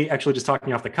this is me actually just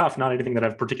talking off the cuff, not anything that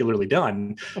I've particularly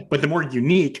done, but the more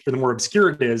unique or the more obscure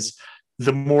it is,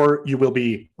 the more you will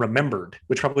be remembered,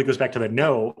 which probably goes back to the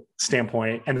no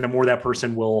standpoint. And the more that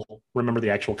person will remember the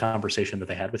actual conversation that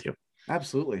they had with you.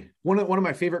 Absolutely. One of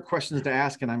my favorite questions to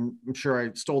ask, and I'm sure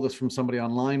I stole this from somebody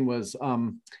online, was,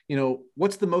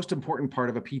 what's the most important part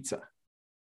of a pizza?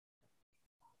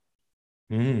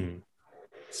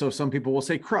 So some people will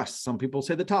say crust, some people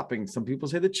say the topping, some people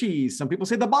say the cheese, some people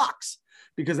say the box,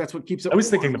 because that's what keeps it. I was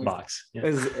thinking the box,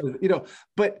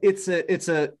 but it's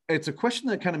a question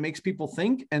that kind of makes people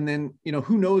think, and then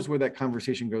who knows where that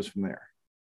conversation goes from there.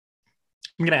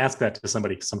 I'm going to ask that to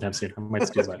somebody sometime soon. I might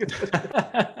steal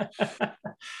that.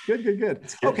 Good.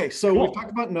 Okay, so cool. We've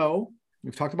talked about no,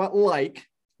 we've talked about like.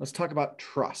 Let's talk about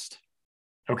trust.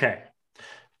 Okay,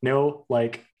 no,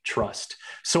 like, trust.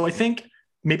 So I think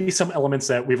maybe some elements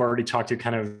that we've already talked to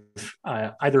kind of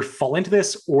either fall into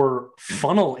this or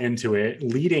funnel into it,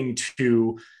 leading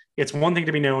to it's one thing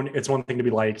to be known, it's one thing to be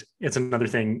liked, it's another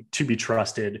thing to be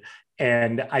trusted.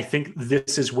 And I think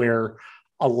this is where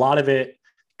a lot of it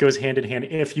goes hand in hand.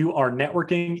 If you are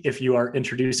networking, if you are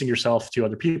introducing yourself to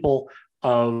other people,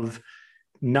 of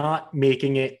not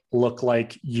making it look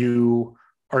like you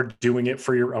are doing it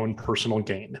for your own personal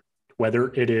gain,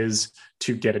 whether it is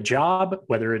to get a job,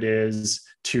 whether it is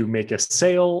to make a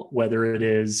sale, whether it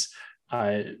is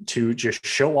to just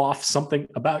show off something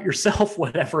about yourself,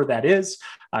 whatever that is,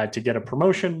 to get a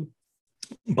promotion.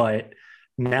 But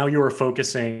now you are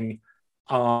focusing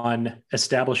on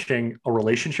establishing a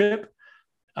relationship,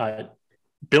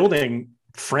 building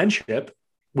friendship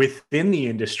within the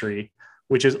industry,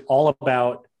 which is all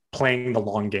about playing the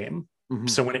long game. Mm-hmm.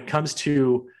 So when it comes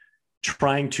to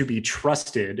trying to be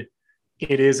trusted,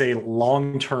 it is a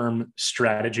long-term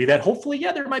strategy that hopefully,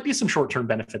 there might be some short-term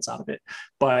benefits out of it,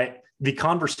 but the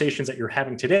conversations that you're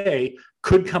having today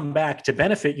could come back to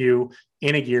benefit you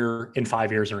in a year, in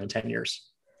 5 years, or in 10 years.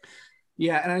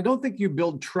 Yeah. And I don't think you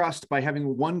build trust by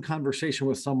having one conversation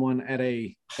with someone at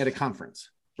a conference,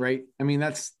 right? I mean,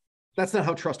 that's not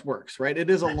how trust works, right? It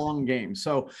is a long game.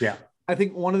 So yeah, I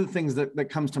think one of the things that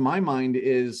comes to my mind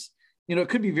is, it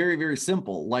could be very, very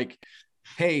simple. Like,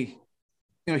 hey,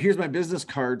 here's my business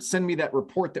card, send me that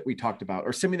report that we talked about,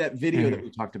 or send me that video that we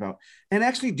talked about, and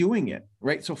actually doing it,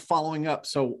 right? So following up.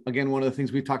 So again, one of the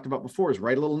things we've talked about before is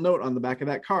write a little note on the back of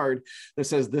that card that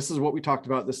says, this is what we talked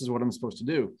about. This is what I'm supposed to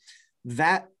do.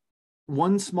 That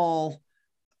one small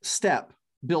step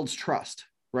builds trust,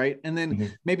 right? And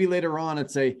then maybe later on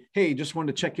it's hey, just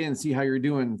wanted to check in, see how you're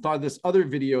doing. Thought of this other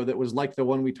video that was like the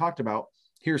one we talked about.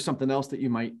 Here's something else that you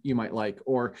might like,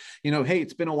 or, hey,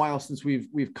 it's been a while since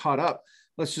we've caught up.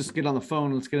 Let's just get on the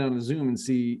phone. Let's get on a Zoom and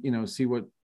see what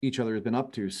each other has been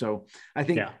up to. So I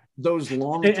think those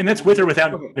long, and that's with or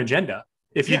without an agenda.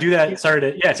 If you do that, sorry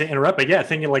to interrupt, but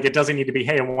thinking like it doesn't need to be,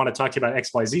 hey, I want to talk to you about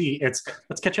X, Y, Z. It's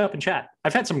let's catch up and chat.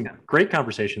 I've had some great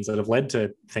conversations that have led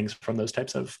to things from those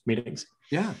types of meetings.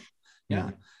 Yeah.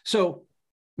 So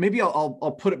maybe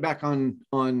I'll put it back on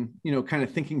kind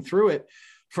of thinking through it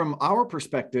from our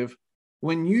perspective.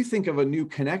 When you think of a new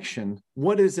connection,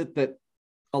 what is it that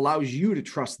allows you to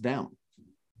trust them?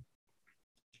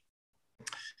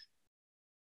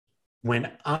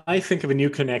 When I think of a new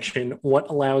connection, what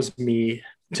allows me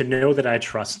to know that I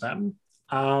trust them?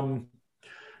 I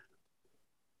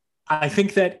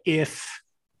think that if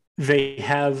they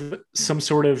have some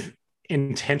sort of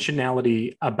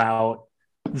intentionality about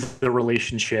the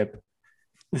relationship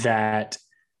that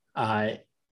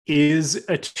is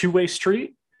a two-way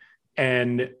street,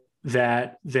 and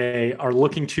that they are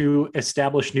looking to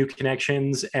establish new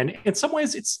connections. And in some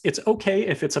ways it's okay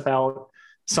if it's about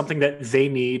something that they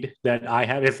need that I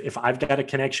have. If I've got a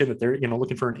connection that they're,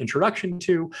 looking for an introduction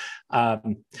to,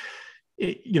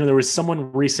 there was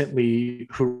someone recently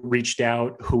who reached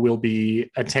out who will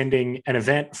be attending an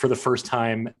event for the first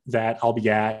time that I'll be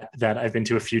at, that I've been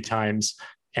to a few times,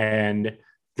 and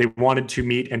they wanted to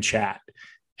meet and chat.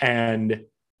 And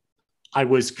I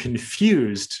was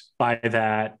confused by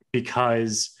that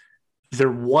because there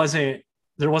wasn't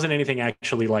anything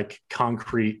actually like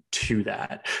concrete to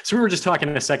that. So we were just talking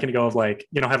a second ago of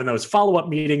having those follow-up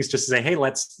meetings just to say, hey,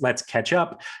 let's catch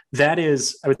up. That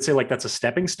is, I would say that's a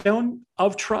stepping stone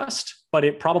of trust, but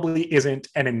it probably isn't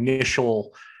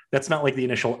that's not like the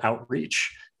initial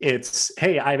outreach. It's,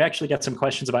 hey, I've actually got some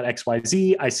questions about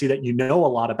XYZ. I see that you know a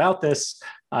lot about this.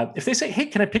 If they say, hey,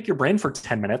 can I pick your brain for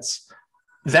 10 minutes?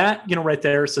 That, right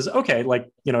there says, okay,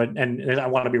 and I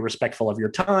want to be respectful of your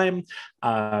time.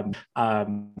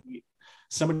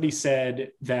 somebody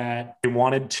said that they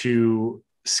wanted to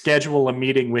schedule a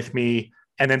meeting with me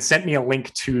and then sent me a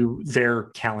link to their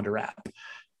calendar app.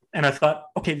 And I thought,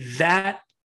 okay, that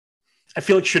I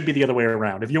feel it should be the other way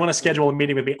around. If you want to schedule a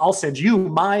meeting with me, I'll send you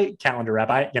my calendar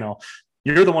app.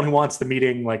 You're the one who wants the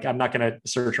meeting. Like, I'm not going to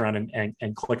search around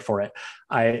and click for it.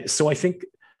 So I think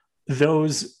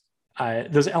those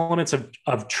elements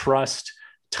of trust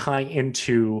tie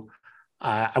into,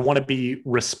 I want to be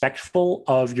respectful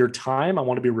of your time. I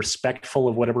want to be respectful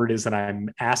of whatever it is that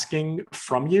I'm asking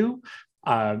from you.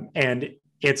 And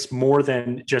it's more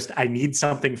than just, I need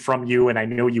something from you and I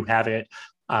know you have it.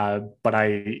 But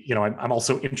I'm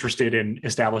also interested in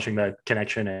establishing the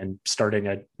connection and starting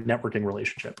a networking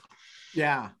relationship.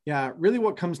 Yeah. Really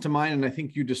what comes to mind, and I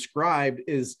think you described,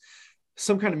 is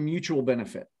some kind of mutual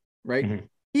benefit, right? Mm-hmm.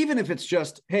 Even if it's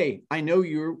just, hey, I know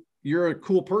you're a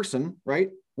cool person, right?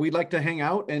 We'd like to hang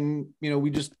out and, we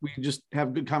just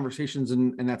have good conversations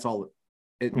and that's all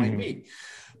it might be.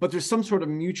 But there's some sort of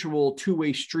mutual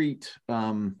two-way street,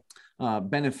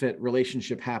 benefit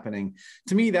relationship happening.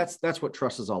 To me, that's what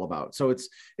trust is all about. So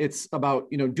it's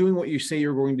about, doing what you say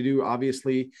you're going to do,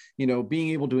 obviously, being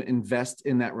able to invest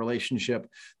in that relationship,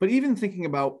 but even thinking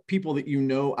about people that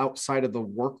outside of the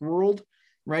work world,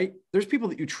 right? There's people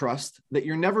that you trust that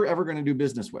you're never, ever going to do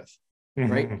business with,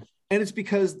 right? And it's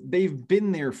because they've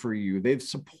been there for you. They've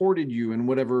supported you in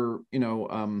whatever,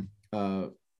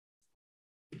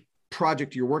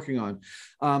 project you're working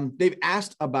on. They've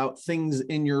asked about things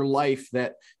in your life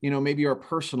that, maybe are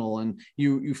personal, and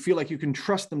you feel like you can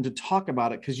trust them to talk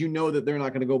about it because you know that they're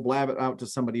not going to go blab it out to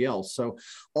somebody else. So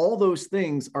all those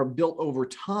things are built over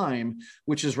time,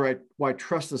 which is why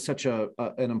trust is such an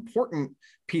important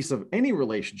piece of any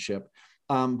relationship.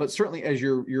 But certainly as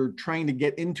you're trying to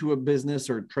get into a business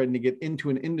or trying to get into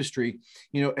an industry,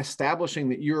 establishing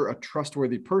that you're a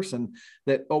trustworthy person,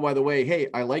 that, oh, by the way, hey,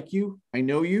 I like you, I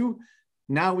know you,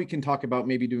 now we can talk about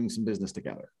maybe doing some business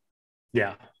together.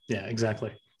 Yeah,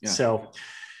 exactly. Yeah. So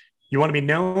you want to be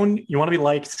known, you want to be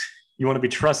liked, you want to be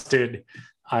trusted.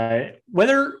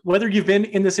 Whether you've been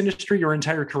in this industry your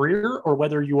entire career or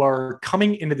whether you are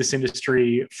coming into this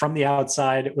industry from the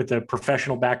outside with a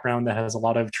professional background that has a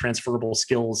lot of transferable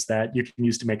skills that you can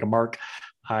use to make a mark,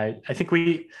 I think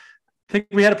we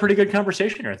had a pretty good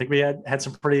conversation here. I think we had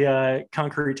some pretty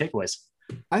concrete takeaways.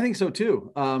 I think so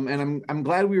too. And I'm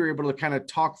glad we were able to kind of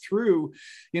talk through,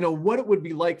 what it would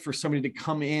be like for somebody to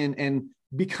come in and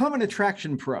become an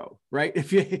attraction pro, right?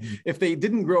 If they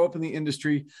didn't grow up in the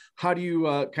industry, how do you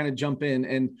kind of jump in?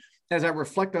 And as I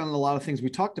reflect on a lot of things we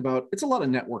talked about, it's a lot of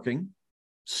networking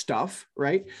stuff,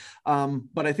 right?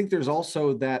 But I think there's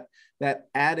also that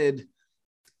added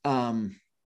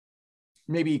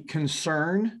maybe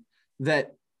concern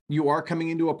that you are coming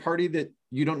into a party that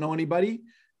you don't know anybody,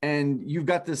 and you've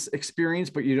got this experience,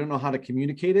 but you don't know how to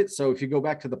communicate it. So if you go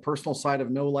back to the personal side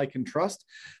of know, like, and trust,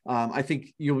 I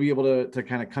think you'll be able to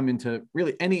kind of come into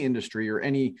really any industry or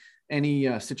any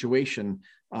situation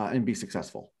and be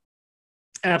successful.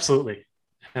 Absolutely.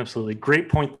 Great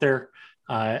point there.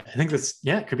 I think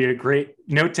it could be a great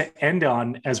note to end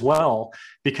on as well,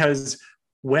 because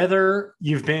whether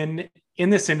you've been in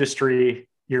this industry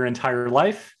your entire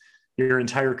life, your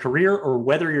entire career, or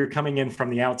whether you're coming in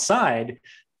from the outside,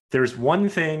 there's one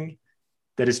thing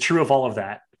that is true of all of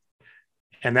that,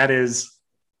 and that is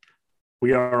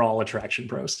we are all attraction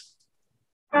pros.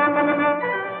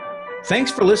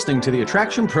 Thanks for listening to the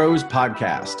Attraction Pros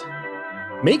podcast.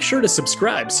 Make sure to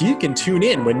subscribe so you can tune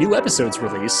in when new episodes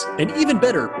release, and even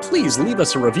better, please leave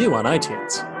us a review on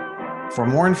iTunes. For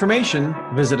more information,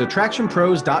 visit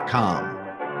attractionpros.com.